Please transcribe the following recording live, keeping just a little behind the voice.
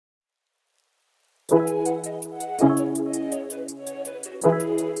Hi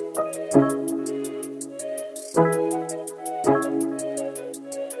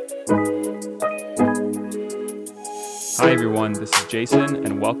everyone, this is Jason,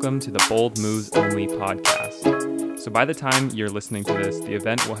 and welcome to the Bold Moves Only podcast. So by the time you're listening to this, the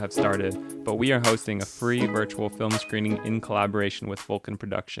event will have started, but we are hosting a free virtual film screening in collaboration with Vulcan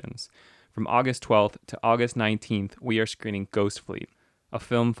Productions. From August 12th to August 19th, we are screening Ghost Fleet, a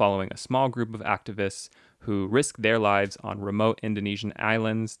film following a small group of activists who risk their lives on remote Indonesian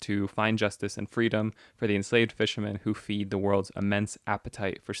islands to find justice and freedom for the enslaved fishermen who feed the world's immense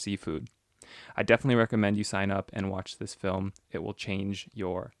appetite for seafood. I definitely recommend you sign up and watch this film. It will change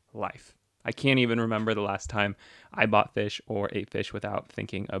your life. I can't even remember the last time I bought fish or ate fish without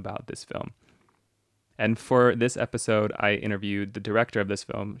thinking about this film. And for this episode, I interviewed the director of this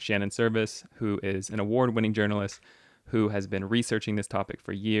film, Shannon Service, who is an award-winning journalist who has been researching this topic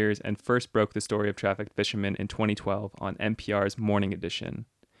for years and first broke the story of trafficked fishermen in 2012 on NPR's Morning Edition.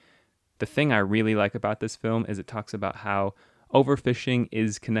 The thing I really like about this film is it talks about how overfishing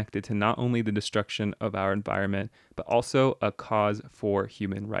is connected to not only the destruction of our environment, but also a cause for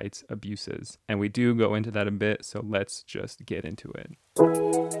human rights abuses. And we do go into that a bit, so let's just get into it.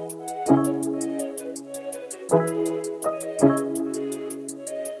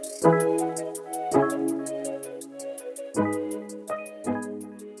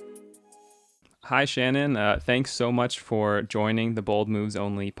 Hi, Shannon. Thanks so much for joining the Bold Moves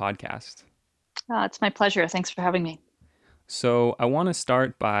Only podcast. It's my pleasure. Thanks for having me. So I want to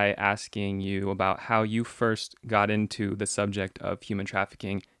start by asking you about how you first got into the subject of human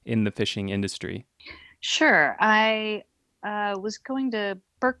trafficking in the fishing industry. Sure. I was going to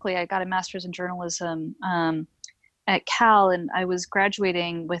Berkeley. I got a master's in journalism at Cal, and I was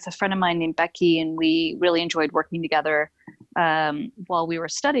graduating with a friend of mine named Becky, and we really enjoyed working together while we were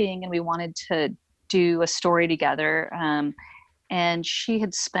studying, and we wanted to do a story together. And she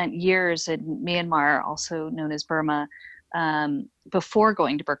had spent years in Myanmar, also known as Burma, before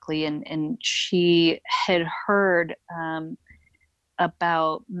going to Berkeley, and she had heard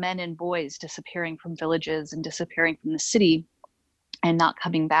about men and boys disappearing from villages and disappearing from the city and not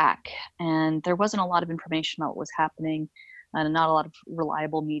coming back. And there wasn't a lot of information about what was happening, and not a lot of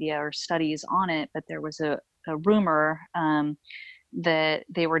reliable media or studies on it, but there was a rumor that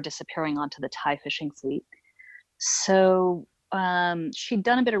they were disappearing onto the Thai fishing fleet. So she'd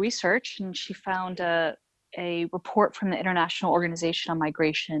done a bit of research, and she found a report from the International Organization on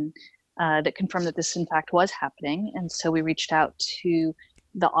Migration that confirmed that this in fact was happening. And so we reached out to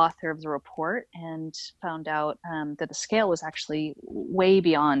the author of the report and found out that the scale was actually way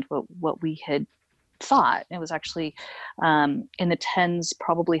beyond what we had thought. It was actually in the tens,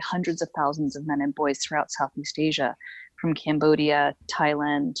 probably hundreds of thousands of men and boys throughout Southeast Asia, from Cambodia,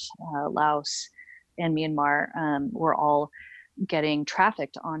 Thailand, Laos, and Myanmar, were all getting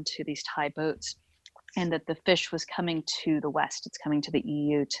trafficked onto these Thai boats, and that the fish was coming to the West. It's coming to the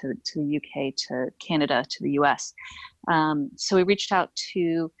EU, to the UK, to Canada, to the US. So we reached out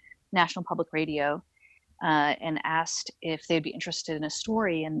to National Public Radio and asked if they'd be interested in a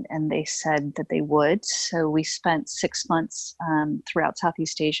story, and they said that they would. So we spent 6 months throughout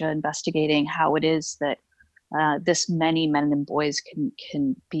Southeast Asia investigating how it is that this many men and boys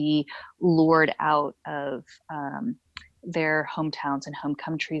can be lured out of their hometowns and home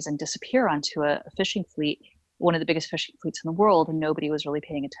countries and disappear onto a fishing fleet, one of the biggest fishing fleets in the world, and nobody was really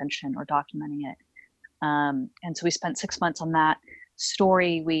paying attention or documenting it. And so we spent 6 months on that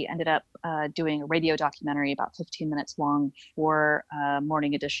story. We ended up doing a radio documentary about 15 minutes long for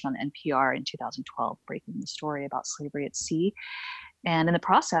Morning Edition on NPR in 2012, breaking the story about slavery at sea. And in the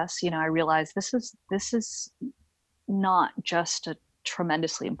process, I realized this is not just a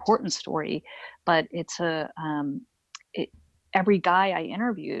tremendously important story, but it's every guy I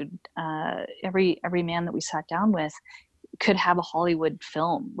interviewed, every man that we sat down with, could have a Hollywood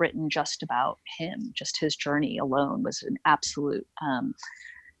film written just about him. Just his journey alone was an absolute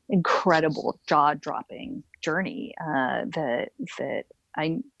incredible, jaw-dropping journey that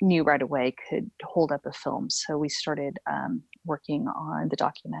I knew right away could hold up a film. So we started working on the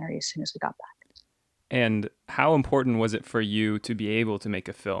documentary as soon as we got back. And how important was it for you to be able to make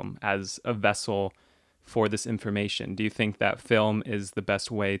a film as a vessel for this information? Do you think that film is the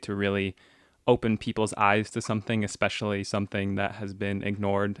best way to really open people's eyes to something, especially something that has been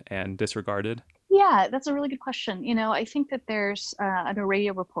ignored and disregarded? Yeah, that's a really good question. I think that there's I'm a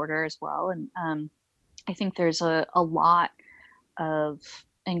radio reporter as well, and I think there's a lot of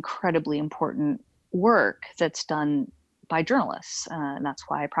incredibly important work that's done by journalists, and that's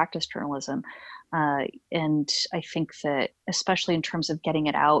why I practice journalism. And I think that, especially in terms of getting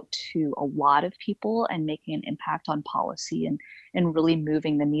it out to a lot of people and making an impact on policy and really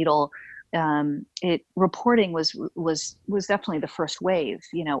moving the needle, reporting was definitely the first wave.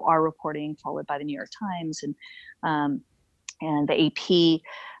 Our reporting, followed by the New York Times and the AP,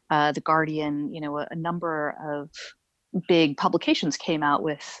 the Guardian. A number of big publications came out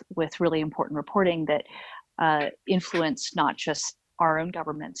with really important reporting that influenced not just our own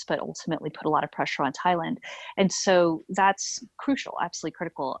governments, but ultimately put a lot of pressure on Thailand. And so that's crucial, absolutely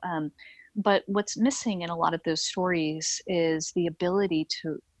critical. But what's missing in a lot of those stories is the ability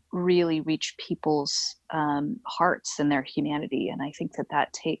to really reach people's hearts and their humanity. And I think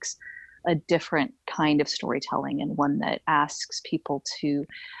that takes a different kind of storytelling, and one that asks people to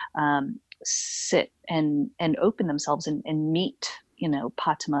sit and open themselves and meet,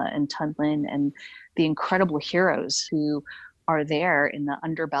 Patma and Tunlin and the incredible heroes who are there in the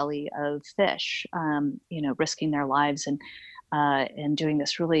underbelly of fish, risking their lives and doing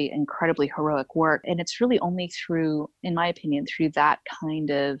this really incredibly heroic work. And it's really only through, in my opinion, through that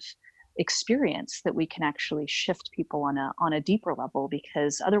kind of experience that we can actually shift people on a deeper level.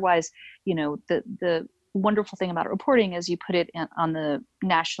 Because otherwise, the wonderful thing about reporting is you put it on the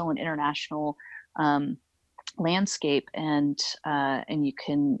national and international landscape, and you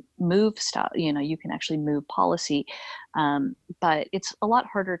can move stuff. You can actually move policy, but it's a lot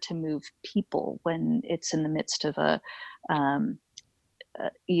harder to move people when it's in the midst of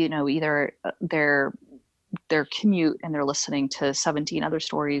either their commute and they're listening to 17 other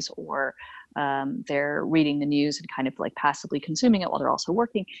stories, or they're reading the news and kind of like passively consuming it while they're also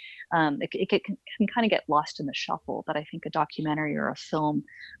working. It can kind of get lost in the shuffle. But I think a documentary or a film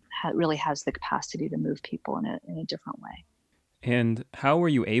really has the capacity to move people in a different way. And how were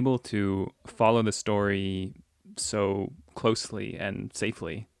you able to follow the story so closely and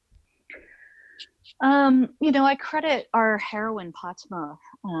safely? I credit our heroine Patma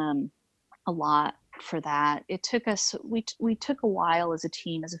a lot for that. It took us, we took a while as a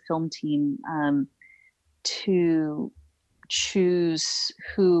team, as a film team, to choose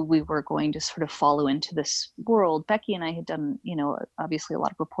who we were going to sort of follow into this world. Becky and I had done, obviously a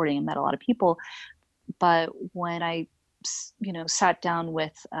lot of reporting and met a lot of people. But when I, sat down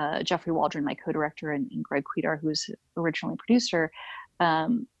with Jeffrey Waldron, my co-director, and Greg Quidar, who was originally producer,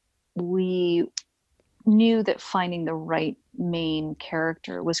 we knew that finding the right main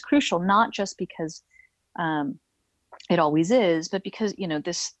character was crucial, not just because it always is, but because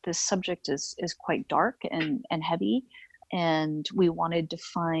this subject is quite dark and heavy, and we wanted to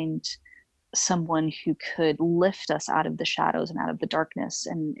find someone who could lift us out of the shadows and out of the darkness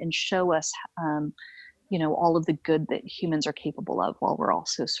and show us all of the good that humans are capable of, while we're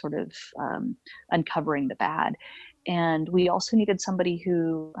also sort of uncovering the bad. And we also needed somebody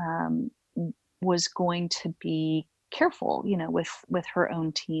who was going to be careful, with her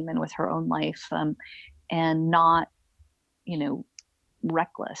own team and with her own life, and not,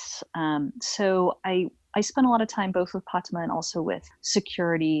 reckless. So I spent a lot of time both with Patma and also with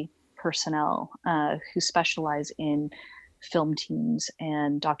security personnel who specialize in film teams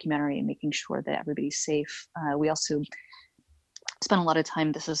and documentary and making sure that everybody's safe. We also spent a lot of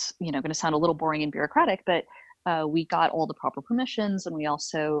time, this is going to sound a little boring and bureaucratic, but we got all the proper permissions, and we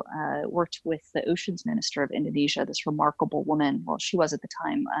also worked with the Oceans Minister of Indonesia, this remarkable woman. Well, she was at the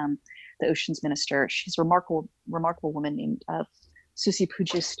time the Oceans Minister. She's a remarkable woman named Susi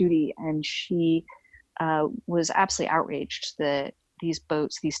Pujiastuti, and she was absolutely outraged that these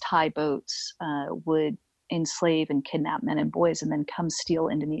Thai boats, would enslave and kidnap men and boys and then come steal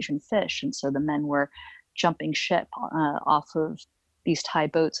Indonesian fish. And so the men were jumping ship off of these Thai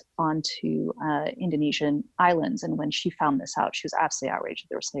boats onto Indonesian islands. And when she found this out, she was absolutely outraged that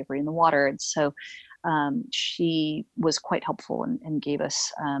there was slavery in the water. And so she was quite helpful and gave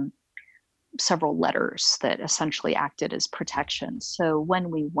us several letters that essentially acted as protection. So when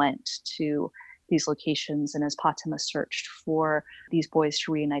we went to these locations, and as Patma searched for these boys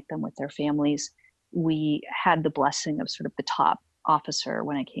to reunite them with their families, we had the blessing of sort of the top officer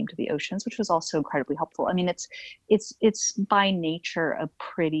when it came to the oceans, which was also incredibly helpful. I mean, it's by nature a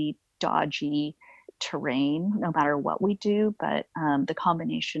pretty dodgy terrain, no matter what we do. But the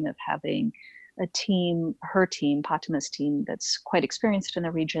combination of having a team, her team, Patma's team, that's quite experienced in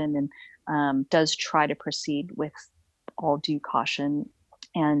the region and does try to proceed with all due caution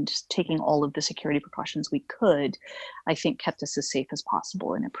and taking all of the security precautions we could, I think kept us as safe as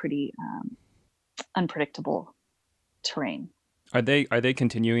possible in a pretty unpredictable terrain. Are they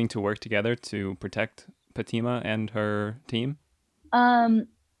continuing to work together to protect Patma and her team?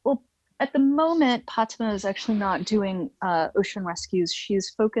 Well, at the moment, Patma is actually not doing ocean rescues. She's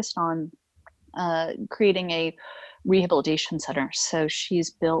focused on creating a rehabilitation center. So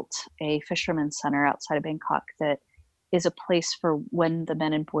she's built a fisherman's center outside of Bangkok that is a place for when the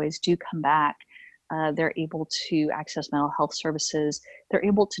men and boys do come back. They're able to access mental health services. They're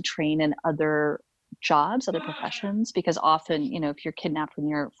able to train in other jobs, other professions, because often, if you're kidnapped when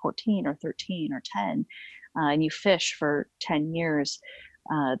you're 14 or 13 or 10, and you fish for 10 years,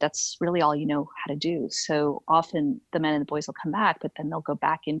 that's really all you know how to do. So often the men and the boys will come back, but then they'll go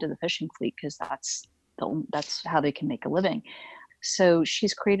back into the fishing fleet because that's how they can make a living. So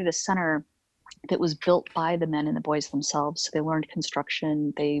she's created a center that was built by the men and the boys themselves. So they learned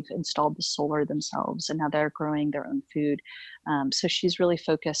construction, they've installed the solar themselves, and now they're growing their own food. So she's really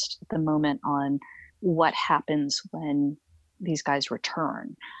focused at the moment on what happens when these guys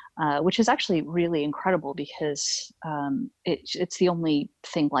return, which is actually really incredible because it's the only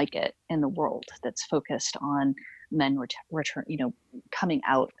thing like it in the world that's focused on men return, coming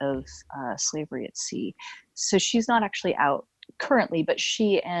out of slavery at sea. So she's not actually out currently, but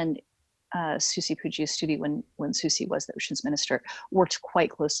she and Susi Pujiastuti, when Susi was the oceans minister, worked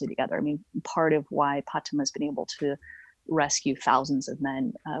quite closely together. I mean, part of why Patama has been able to rescue thousands of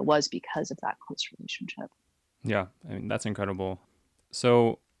men was because of that close relationship. Yeah, I mean, that's incredible.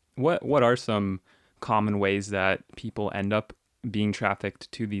 So what are some common ways that people end up being trafficked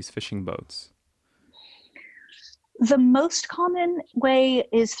to these fishing boats? The most common way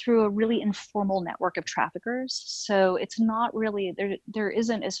is through a really informal network of traffickers. So it's not really, there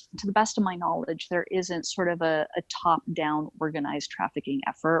isn't, as to the best of my knowledge, there isn't sort of a top-down organized trafficking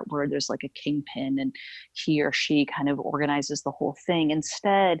effort where there's like a kingpin and he or she kind of organizes the whole thing.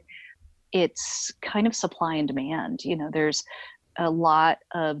 Instead, it's kind of supply and demand. There's a lot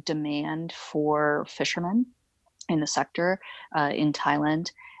of demand for fishermen in the sector in Thailand,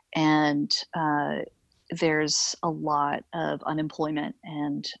 and there's a lot of unemployment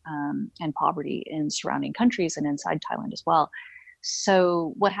and poverty in surrounding countries and inside Thailand as well.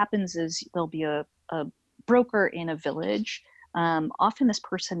 So what happens is there'll be a broker in a village. Often this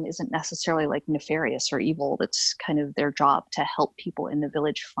person isn't necessarily like nefarious or evil. That's kind of their job to help people in the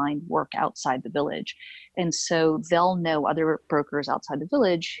village find work outside the village. And so they'll know other brokers outside the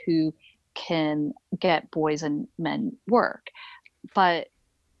village who can get boys and men work. But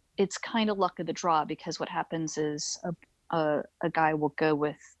it's kind of luck of the draw because what happens is a guy will go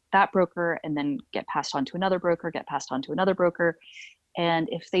with that broker and then get passed on to another broker, get passed on to another broker. And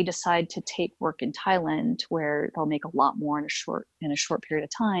if they decide to take work in Thailand, where they'll make a lot more in a short period of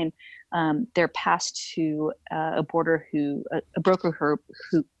time, they're passed to a broker who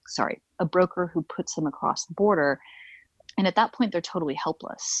puts them across the border. And at that point, they're totally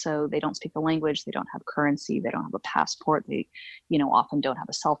helpless. So they don't speak the language, they don't have currency, they don't have a passport, they, often don't have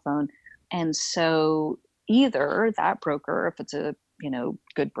a cell phone. And so either that broker, if it's a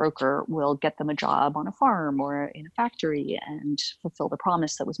good broker, will get them a job on a farm or in a factory and fulfill the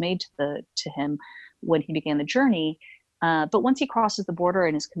promise that was made to him when he began the journey. But once he crosses the border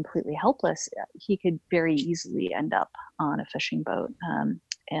and is completely helpless, he could very easily end up on a fishing boat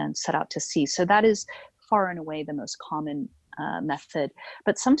and set out to sea. So that is far and away the most common method.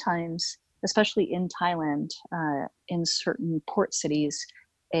 But sometimes, especially in Thailand, in certain port cities,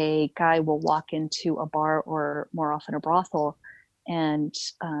 a guy will walk into a bar or more often a brothel, and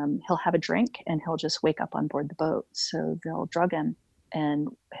he'll have a drink and he'll just wake up on board the boat. So they'll drug him and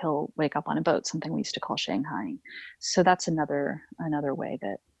he'll wake up on a boat, something we used to call Shanghaiing. So that's another way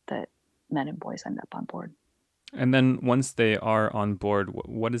that men and boys end up on board. And then once they are on board,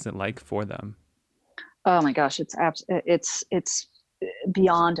 what is it like for them? Oh my gosh, it's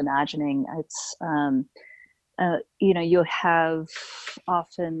beyond imagining. It's you have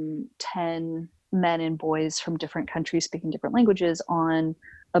often 10 men and boys from different countries speaking different languages on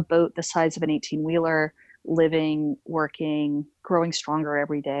a boat the size of an 18-wheeler, living, working, growing stronger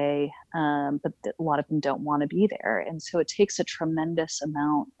every day. But a lot of them don't want to be there. And so it takes a tremendous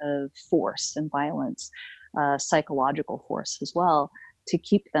amount of force and violence, psychological force as well, to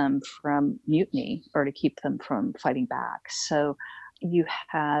keep them from mutiny or to keep them from fighting back. So you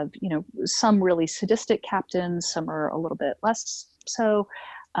have, some really sadistic captains, some are a little bit less so.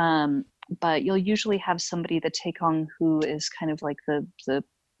 But you'll usually have somebody, the Taekong, who is kind of like the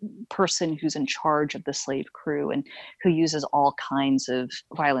person who's in charge of the slave crew and who uses all kinds of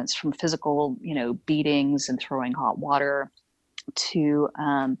violence, from physical, beatings and throwing hot water to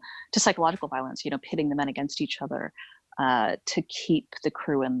psychological violence, pitting the men against each other to keep the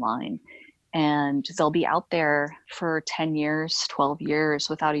crew in line. And they'll be out there for 10 years, 12 years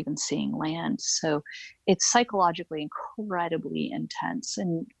without even seeing land. So it's psychologically incredibly intense.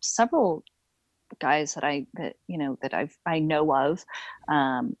 And several guys that I know of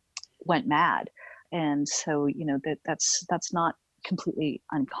went mad. And so, that's not completely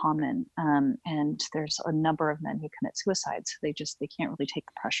uncommon. And there's a number of men who commit suicide. So they can't really take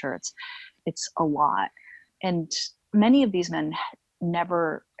the pressure. It's a lot. And many of these men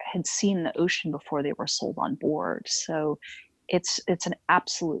never had seen the ocean before they were sold on board. So it's an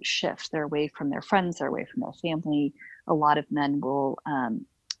absolute shift. They're away from their friends, they're away from their family. A lot of men will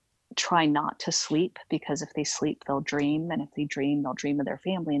try not to sleep, because if they sleep, they'll dream. And if they dream, they'll dream of their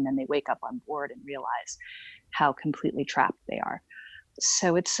family. And then they wake up on board and realize how completely trapped they are.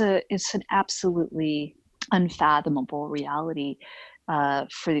 So it's an absolutely unfathomable reality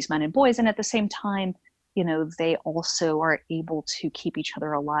for these men and boys. And at the same time, they also are able to keep each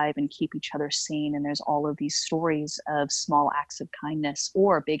other alive and keep each other sane. And there's all of these stories of small acts of kindness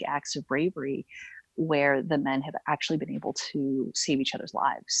or big acts of bravery where the men have actually been able to save each other's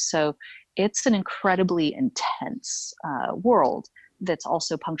lives. So it's an incredibly intense world that's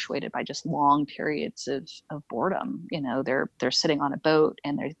also punctuated by just long periods of boredom. They're sitting on a boat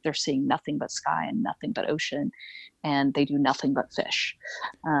and they're seeing nothing but sky and nothing but ocean, and they do nothing but fish.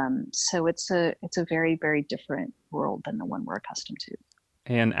 So it's a very, very different world than the one we're accustomed to.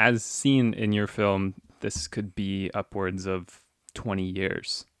 And as seen in your film, this could be upwards of 20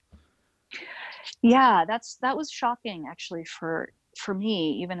 years. Yeah, that was shocking actually for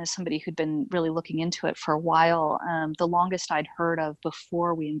me, even as somebody who'd been really looking into it for a while. The longest I'd heard of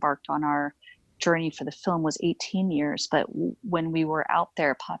before we embarked on our journey for the film was 18 years. But when we were out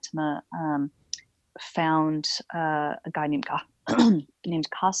there, Fatima found a guy named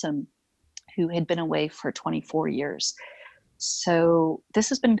Qasim, who had been away for 24 years. So this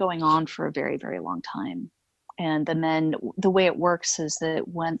has been going on for a very, very long time. And the way it works is that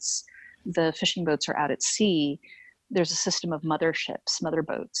once the fishing boats are out at sea, there's a system of mother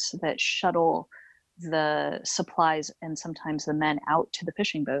boats that shuttle the supplies and sometimes the men out to the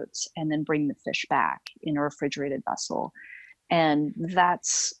fishing boats and then bring the fish back in a refrigerated vessel. And that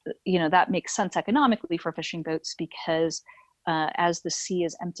makes sense economically for fishing boats, because as the sea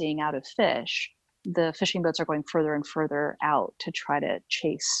is emptying out of fish, the fishing boats are going further and further out to try to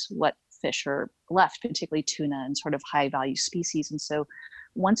chase what fish are left, particularly tuna and sort of high value species. And so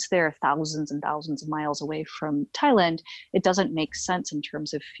once they're thousands and thousands of miles away from Thailand, it doesn't make sense in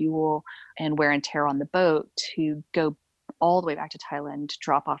terms of fuel and wear and tear on the boat to go all the way back to Thailand,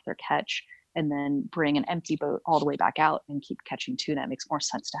 drop off their catch, and then bring an empty boat all the way back out and keep catching tuna. It makes more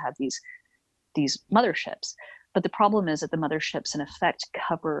sense to have these motherships. But the problem is that the motherships, in effect,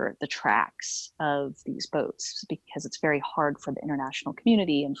 cover the tracks of these boats, because it's very hard for the international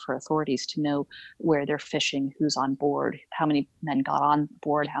community and for authorities to know where they're fishing, who's on board, how many men got on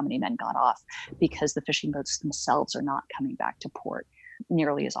board, how many men got off, because the fishing boats themselves are not coming back to port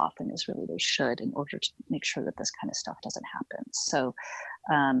nearly as often as really they should, in order to make sure that this kind of stuff doesn't happen. So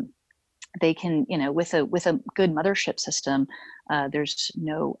they can, with a good mothership system, there's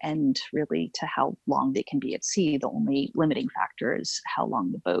no end really to how long they can be at sea. The only limiting factor is how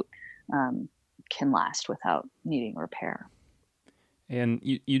long the boat can last without needing repair. And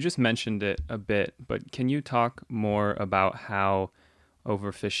you just mentioned it a bit, but can you talk more about how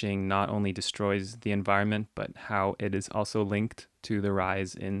overfishing not only destroys the environment, but how it is also linked to the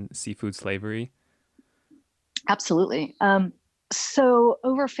rise in seafood slavery? Absolutely. So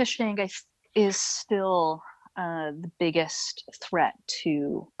overfishing is still the biggest threat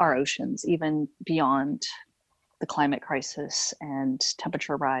to our oceans, even beyond the climate crisis and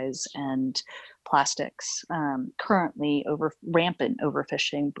temperature rise and plastics. Currently, rampant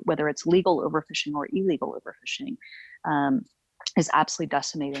overfishing, whether it's legal overfishing or illegal overfishing, is absolutely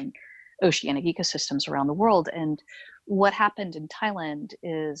decimating oceanic ecosystems around the world. And what happened in Thailand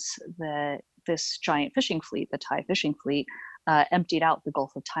is that this giant fishing fleet, the Thai fishing fleet, emptied out the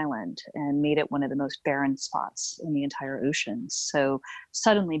Gulf of Thailand and made it one of the most barren spots in the entire ocean. So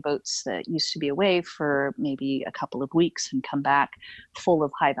suddenly boats that used to be away for maybe a couple of weeks and come back full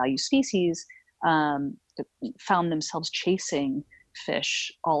of high value species found themselves chasing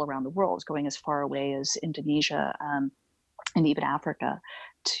fish all around the world, going as far away as Indonesia and even Africa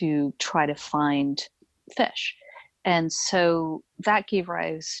to try to find fish. And so that gave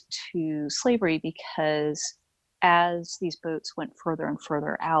rise to slavery, because as these boats went further and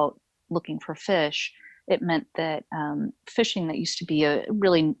further out looking for fish, it meant that fishing that used to be a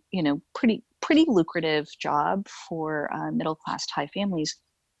really, pretty lucrative job for middle-class Thai families,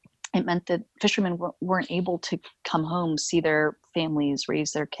 it meant that fishermen weren't able to come home, see their families,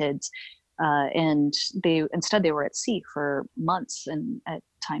 raise their kids, and they were at sea for months and at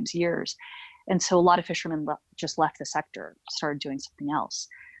times years. And so a lot of fishermen just left the sector, started doing something else,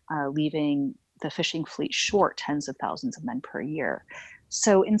 leaving the fishing fleet short tens of thousands of men per year.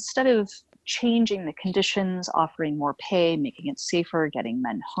 So instead of changing the conditions, offering more pay, making it safer, getting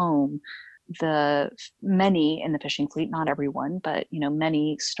men home, the many in the fishing fleet, not everyone, but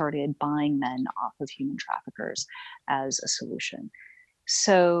many started buying men off of human traffickers as a solution.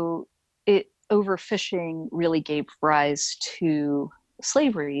 So overfishing really gave rise to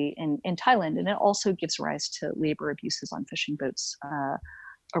slavery in Thailand, and it also gives rise to labor abuses on fishing boats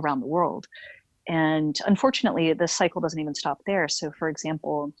around the world. And unfortunately, the cycle doesn't even stop there. So, for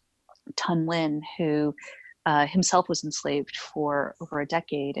example, Tun Lin, who himself was enslaved for over a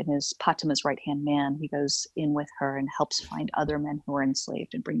decade and is Patima's right-hand man. He goes in with her and helps find other men who are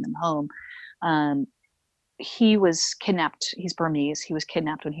enslaved and bring them home. He was kidnapped. He's Burmese. He was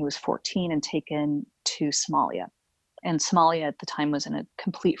kidnapped when he was 14 and taken to Somalia. And Somalia at the time was in a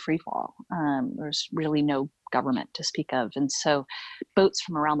complete free fall. There's really no government to speak of. And so boats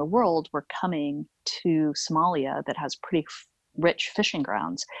from around the world were coming to Somalia that has pretty rich fishing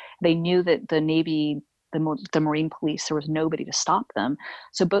grounds. They knew that the Navy, the Marine Police, there was nobody to stop them.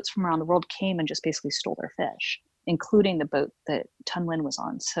 So boats from around the world came and just basically stole their fish, including the boat that Tun Lin was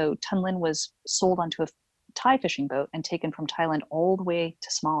on. So Tun Lin was sold onto a Thai fishing boat and taken from Thailand all the way to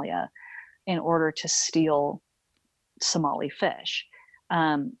Somalia in order to steal Somali fish.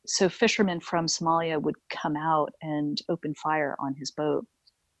 So fishermen from Somalia would come out and open fire on his boat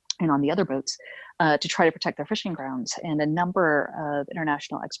and on the other boats to try to protect their fishing grounds. And a number of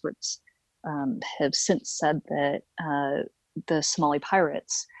international experts have since said that the Somali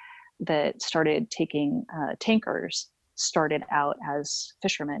pirates that started taking tankers started out as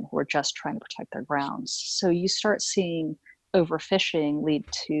fishermen who were just trying to protect their grounds. So you start seeing overfishing lead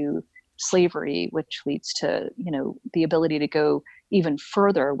to slavery, which leads to the ability to go even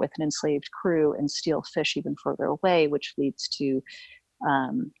further with an enslaved crew and steal fish even further away, which leads to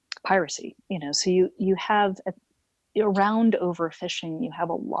piracy. So you have around overfishing, you have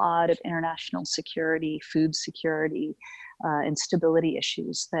a lot of international security, food security, and stability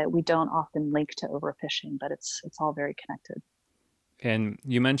issues that we don't often link to overfishing, but it's all very connected. And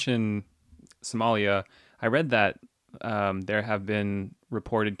you mentioned Somalia. I read that there have been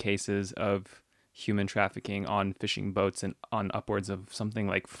reported cases of human trafficking on fishing boats and on upwards of something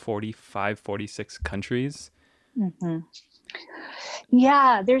like 45, 46 countries. Mm-hmm.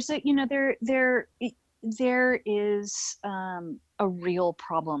 Yeah, there's there is a real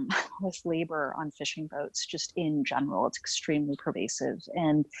problem with labor on fishing boats just in general. It's extremely pervasive.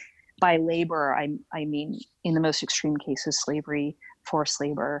 And by labor, I mean, in the most extreme cases, slavery, forced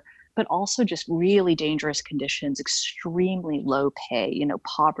labor, but also just really dangerous conditions, extremely low pay,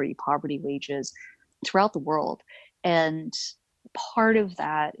 poverty wages throughout the world. And part of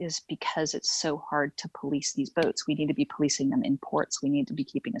that is because it's so hard to police these boats. We need to be policing them in ports. We need to be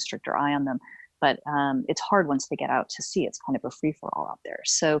keeping a stricter eye on them. But it's hard once they get out to sea. It's kind of a free-for-all out there.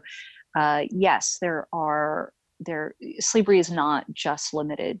 So yes, slavery is not just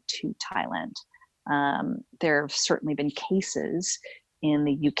limited to Thailand. There have certainly been cases in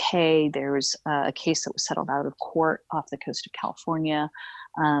the UK. There's a case that was settled out of court off the coast of California.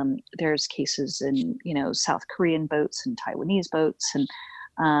 There's cases in South Korean boats and Taiwanese boats,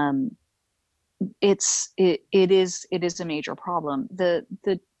 and it is a major problem. The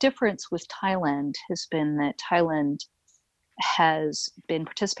difference with Thailand has been that Thailand has been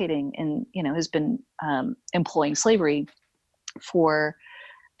participating in has been employing slavery for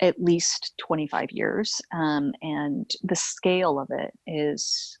at least 25 years, and the scale of it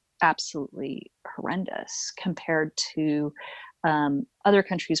is absolutely horrendous compared to other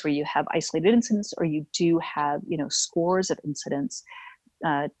countries where you have isolated incidents or you do have scores of incidents.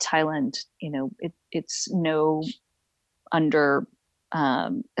 Thailand, it's no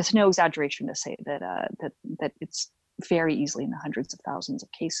exaggeration to say that it's very easily in the hundreds of thousands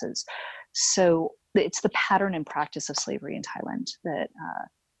of cases. So it's the pattern and practice of slavery in Thailand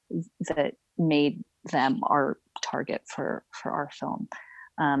that made them our target for our film.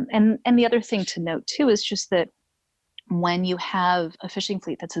 And the other thing to note too is just that when you have a fishing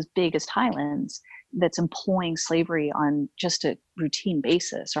fleet that's as big as Thailand's, that's employing slavery on just a routine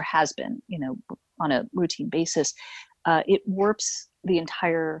basis, or has been, on a routine basis, it warps the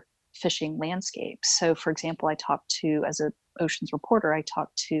entire fishing landscape. So, for example, as an oceans reporter, I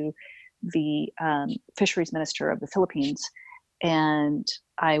talked to the fisheries minister of the Philippines, and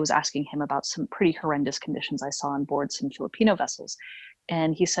I was asking him about some pretty horrendous conditions I saw on board some Filipino vessels.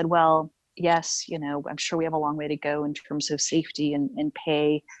 And he said, well, yes, I'm sure we have a long way to go in terms of safety and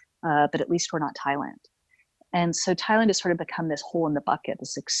pay, but at least we're not Thailand. And so Thailand has sort of become this hole in the bucket,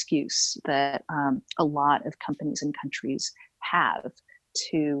 this excuse that a lot of companies and countries have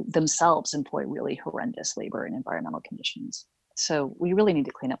to themselves employ really horrendous labor and environmental conditions. So we really need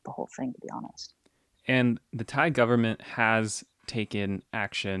to clean up the whole thing, to be honest. And the Thai government has taken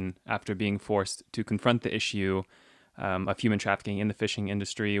action after being forced to confront the issue of human trafficking in the fishing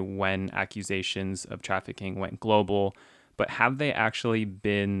industry when accusations of trafficking went global. But have they actually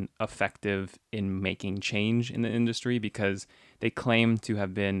been effective in making change in the industry? Because they claim to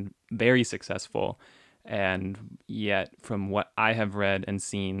have been very successful. And yet, from what I have read and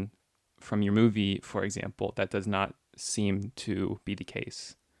seen from your movie, for example, that does not seem to be the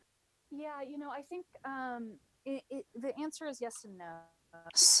case. Yeah, I think the answer is yes and no.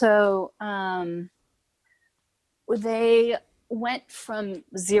 So they went from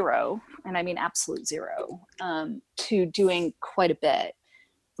zero, and I mean absolute zero, to doing quite a bit.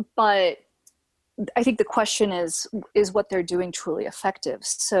 But I think the question is what they're doing truly effective?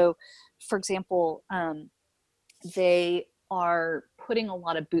 So, for example, they are putting a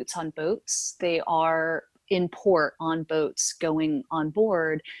lot of boots on boats. They are in port on boats going on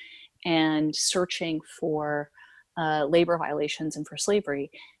board and searching for labor violations and for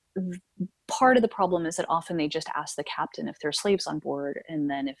slavery. Part of the problem is that often they just ask the captain if there are slaves on board, and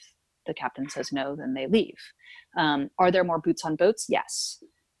then if the captain says no, then they leave. Are there more boots on boats? Yes.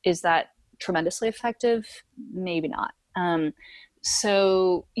 Is that tremendously effective? Maybe not.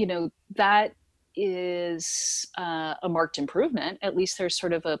 So, that is a marked improvement. At least there's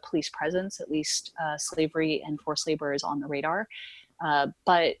sort of a police presence. At least slavery and forced labor is on the radar.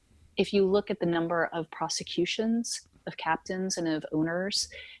 But if you look at the number of prosecutions of captains and of owners,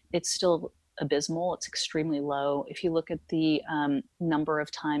 it's still abysmal. It's extremely low. If you look at the number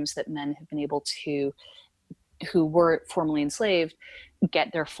of times that men have been able to, who were formerly enslaved,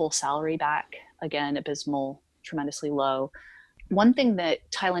 get their full salary back, again, abysmal, tremendously low. One thing that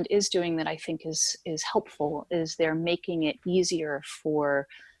Thailand is doing that I think is helpful is they're making it easier for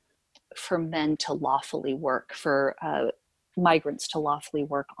men to lawfully work, for migrants to lawfully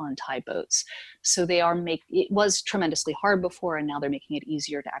work on Thai boats. So it was tremendously hard before, and now they're making it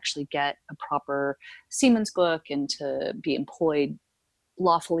easier to actually get a proper seaman's book and to be employed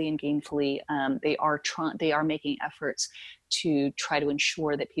lawfully and gainfully. They are making efforts to try to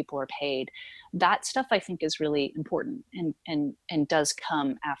ensure that people are paid. That stuff I think is really important and does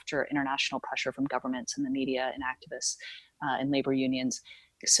come after international pressure from governments and the media and activists and labor unions.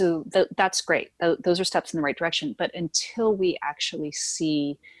 So that's great. Those are steps in the right direction. But until we actually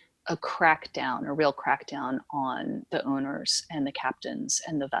see a real crackdown on the owners and the captains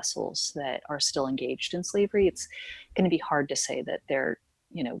and the vessels that are still engaged in slavery, it's going to be hard to say that they're,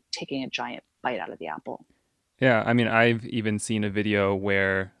 taking a giant bite out of the apple. Yeah, I mean, I've even seen a video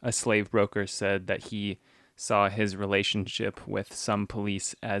where a slave broker said that he saw his relationship with some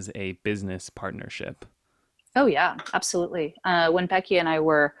police as a business partnership. Oh, yeah, absolutely. When Becky and I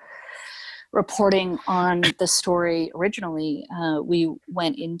were reporting on the story originally, we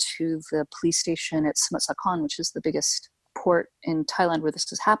went into the police station at Samut Sakhon, which is the biggest port in Thailand where this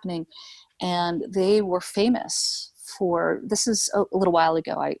is happening. And they were famous this is a little while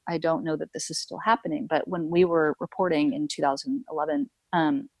ago. I don't know that this is still happening, but when we were reporting in 2011,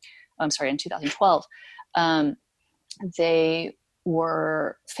 in 2012, they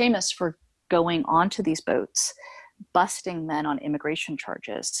were famous for going onto these boats, busting men on immigration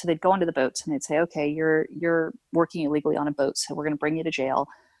charges. So they'd go onto the boats and they'd say, okay, you're working illegally on a boat, so we're going to bring you to jail.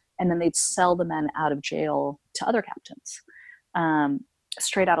 And then they'd sell the men out of jail to other captains,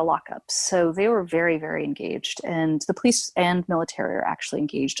 straight out of lockups. So they were very, very engaged. And the police and military are actually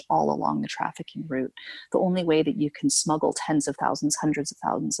engaged all along the trafficking route. The only way that you can smuggle tens of thousands, hundreds of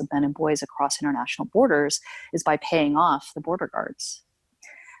thousands of men and boys across international borders is by paying off the border guards.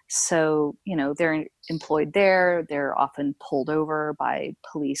 So, they're employed there. They're often pulled over by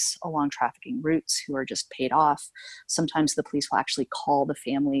police along trafficking routes who are just paid off. Sometimes the police will actually call the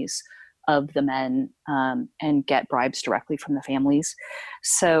families of the men and get bribes directly from the families.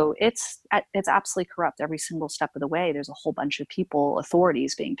 So it's absolutely corrupt every single step of the way. There's a whole bunch of people,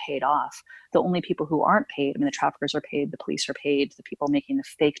 authorities being paid off. The only people who aren't paid, the traffickers are paid, the police are paid, the people making the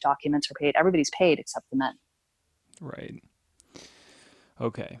fake documents are paid. Everybody's paid except the men. Right.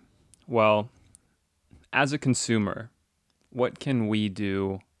 Okay. Well, as a consumer, what can we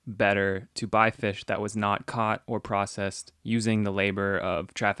do better to buy fish that was not caught or processed using the labor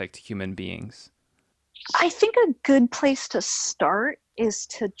of trafficked human beings? I think a good place to start is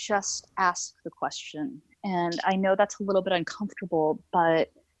to just ask the question. And I know that's a little bit uncomfortable,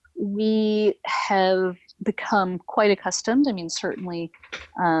 but we have become quite accustomed. I mean, certainly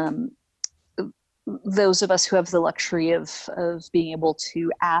those of us who have the luxury of being able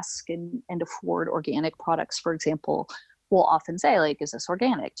to ask and afford organic products, for example, will often say, like, is this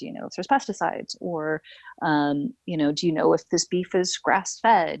organic? Do you know if there's pesticides? Or, do you know if this beef is grass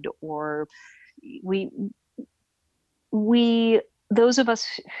fed? Or we those of us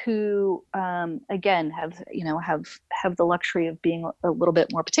who again have the luxury of being a little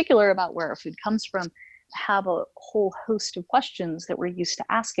bit more particular about where our food comes from, have a whole host of questions that we're used to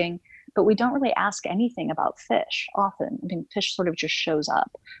asking, but we don't really ask anything about fish often. I mean, fish sort of just shows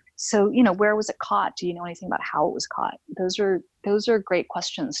up. So, where was it caught? Do you know anything about how it was caught? Those are great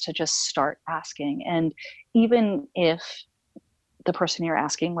questions to just start asking. And even if the person you're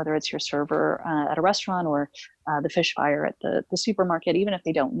asking, whether it's your server at a restaurant or the fish buyer at the supermarket, even if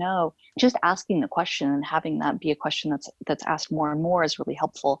they don't know, just asking the question and having that be a question that's asked more and more is really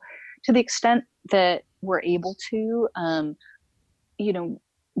helpful. To the extent that we're able to,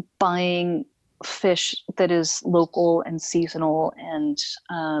 buying fish that is local and seasonal and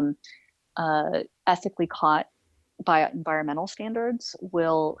ethically caught by environmental standards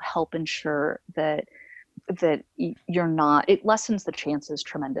will help ensure that you're not, it lessens the chances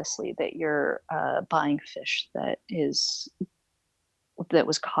tremendously that you're buying fish that was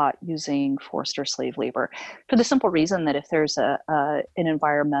caught using forced or slave labor, for the simple reason that if there's an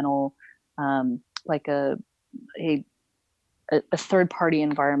environmental like a third party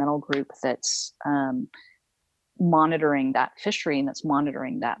environmental group that's monitoring that fishery and that's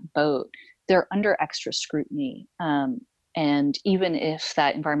monitoring that boat, they're under extra scrutiny. And even if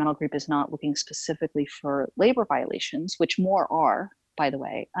that environmental group is not looking specifically for labor violations, which more are, by the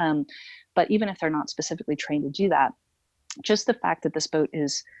way, but even if they're not specifically trained to do that, just the fact that this boat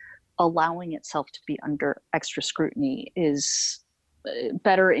is allowing itself to be under extra scrutiny is a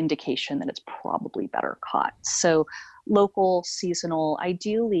better indication that it's probably better caught. So local, seasonal,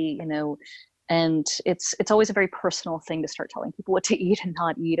 ideally, and it's always a very personal thing to start telling people what to eat and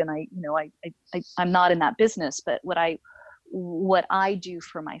not eat. And I'm not in that business, but what I do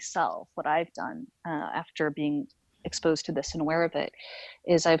for myself, what I've done after being exposed to this and aware of it,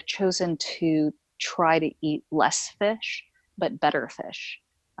 is I've chosen to try to eat less fish, but better fish.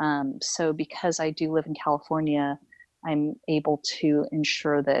 So because I do live in California, I'm able to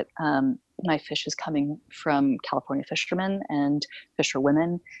ensure that my fish is coming from California fishermen and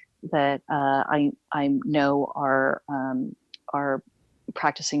fisherwomen that I know are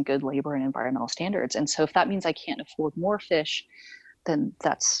practicing good labor and environmental standards. And so if that means I can't afford more fish, then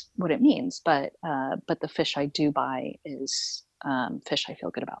that's what it means. But the fish I do buy is fish I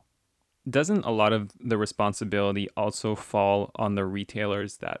feel good about. Doesn't a lot of the responsibility also fall on the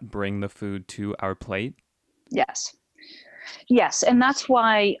retailers that bring the food to our plate? Yes. And that's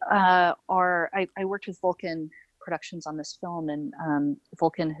why I worked with Vulcan Productions on this film, and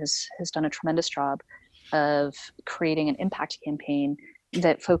Vulcan has done a tremendous job of creating an impact campaign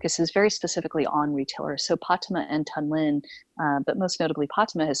that focuses very specifically on retailers. So Patama and Tunlin, but most notably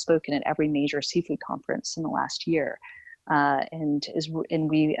Patama, has spoken at every major seafood conference in the last year. And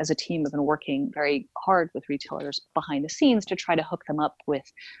we as a team have been working very hard with retailers behind the scenes to try to hook them up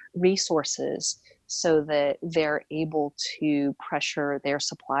with resources so that they're able to pressure their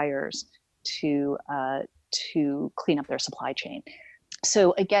suppliers to clean up their supply chain.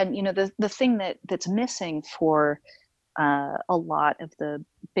 So again, the thing that's missing for a lot of the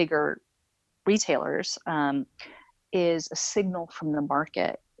bigger retailers is a signal from the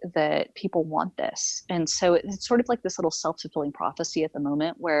market that people want this. And so it's sort of like this little self-fulfilling prophecy at the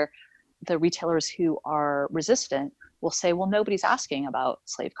moment, where the retailers who are resistant will say, well, nobody's asking about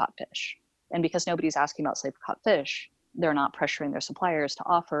slave caught fish. And because nobody's asking about slave caught fish, they're not pressuring their suppliers to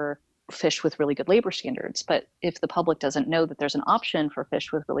offer fish with really good labor standards. But if the public doesn't know that there's an option for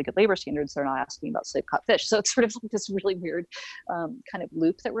fish with really good labor standards, they're not asking about slave caught fish. So it's sort of like this really weird kind of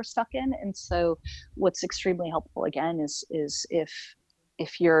loop that we're stuck in. And so what's extremely helpful, again, is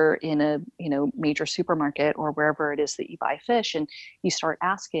if you're in a major supermarket or wherever it is that you buy fish, and you start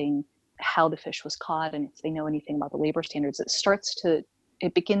asking how the fish was caught and if they know anything about the labor standards,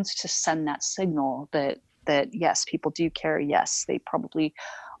 it begins to send that signal that yes, people do care. Yes, they probably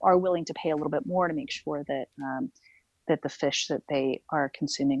are willing to pay a little bit more to make sure that that the fish that they are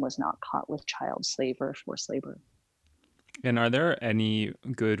consuming was not caught with child slave or forced labor. And are there any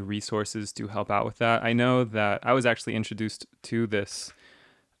good resources to help out with that? I know that I was actually introduced to this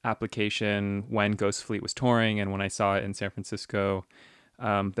application when Ghost Fleet was touring, and when I saw it in San Francisco,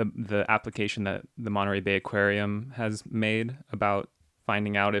 the application that the Monterey Bay Aquarium has made about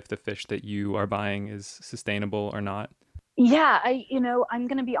finding out if the fish that you are buying is sustainable or not. Yeah, I'm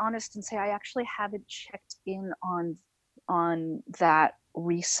going to be honest and say I actually haven't checked in on that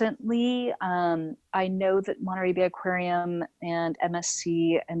recently. I know that Monterey Bay Aquarium and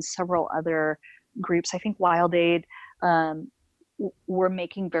MSC and several other groups, I think Wild Aid, we're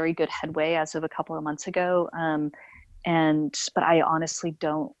making very good headway as of a couple of months ago. But I honestly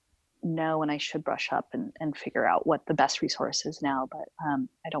don't know, and I should brush up and figure out what the best resource is now, but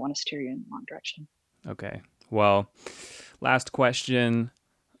I don't want to steer you in the wrong direction. Okay. Well, last question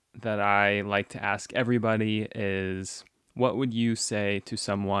that I like to ask everybody is, what would you say to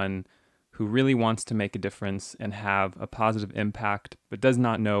someone who really wants to make a difference and have a positive impact, but does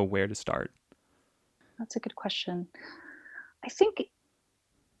not know where to start? That's a good question. I think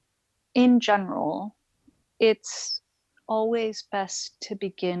in general, it's always best to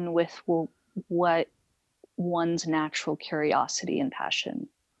begin with what one's natural curiosity and passion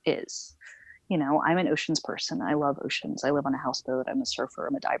is. I'm an oceans person. I love oceans. I live on a houseboat. I'm a surfer.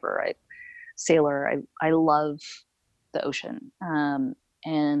 I'm a diver. I'm a sailor. I love the ocean.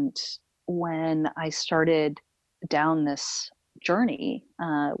 And when I started down this journey,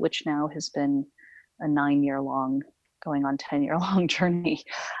 which now has been a 9-year-long, going on 10-year-long journey,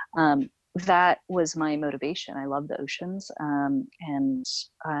 that was my motivation. I love the oceans, and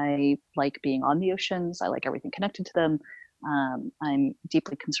I like being on the oceans. I like everything connected to them. I'm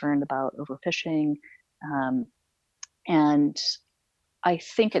deeply concerned about overfishing, and I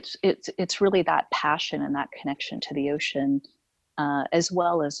think it's really that passion and that connection to the ocean, as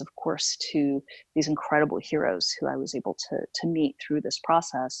well as, of course, to these incredible heroes who I was able to meet through this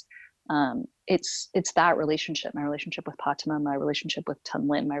process. It's that relationship, my relationship with Patma, my relationship with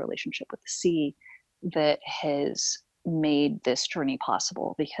Tunlin, my relationship with the sea, that has made this journey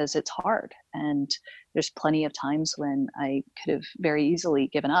possible, because it's hard, and there's plenty of times when I could have very easily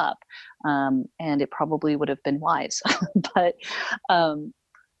given up, and it probably would have been wise, but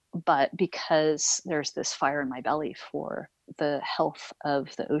because there's this fire in my belly for the health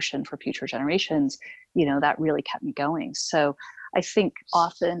of the ocean for future generations, that really kept me going. So I think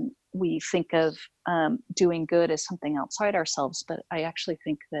often we think of doing good as something outside ourselves, but I actually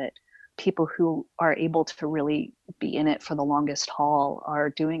think that people who are able to really be in it for the longest haul are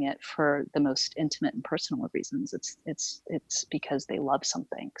doing it for the most intimate and personal of reasons. It's because they love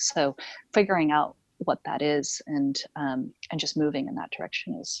something. So figuring out what that is and just moving in that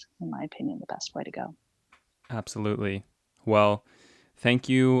direction is, in my opinion, the best way to go. Absolutely. Well, thank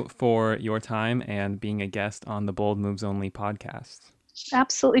you for your time and being a guest on the Bold Moves Only podcast.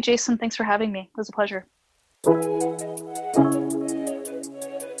 Absolutely, Jason. Thanks for having me. It was a pleasure.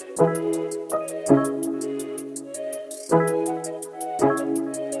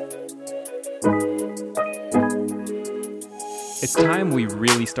 It's time we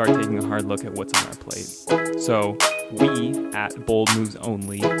really start taking a hard look at what's on our plate. So we at Bold Moves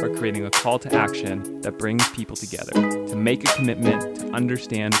Only are creating a call to action that brings people together to make a commitment to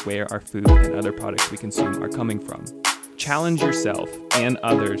understand where our food and other products we consume are coming from. Challenge yourself and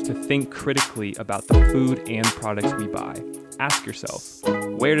others to think critically about the food and products we buy. Ask yourself,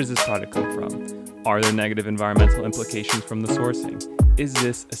 where does this product come from? Are there negative environmental implications from the sourcing? Is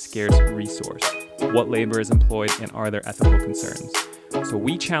this a scarce resource? What labor is employed, and are there ethical concerns? So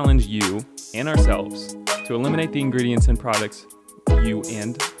we challenge you and ourselves to eliminate the ingredients and products you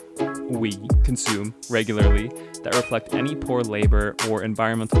and we consume regularly that reflect any poor labor or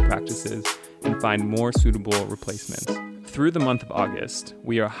environmental practices, and find more suitable replacements. Through the month of August,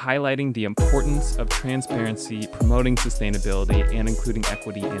 we are highlighting the importance of transparency, promoting sustainability, and including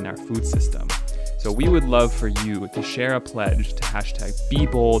equity in our food system. So we would love for you to share a pledge to hashtag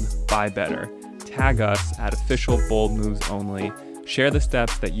 #BeBold, tag us at official Bold Moves Only, share the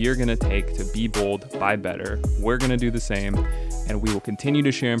steps that you're going to take to be bold, buy better. We're going to do the same, and we will continue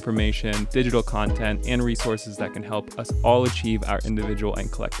to share information, digital content, and resources that can help us all achieve our individual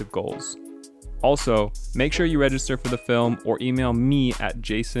and collective goals. Also, make sure you register for the film or email me at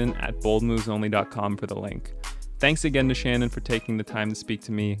jason@boldmovesonly.com for the link. Thanks again to Shannon for taking the time to speak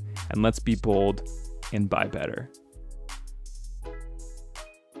to me, and let's be bold and buy better.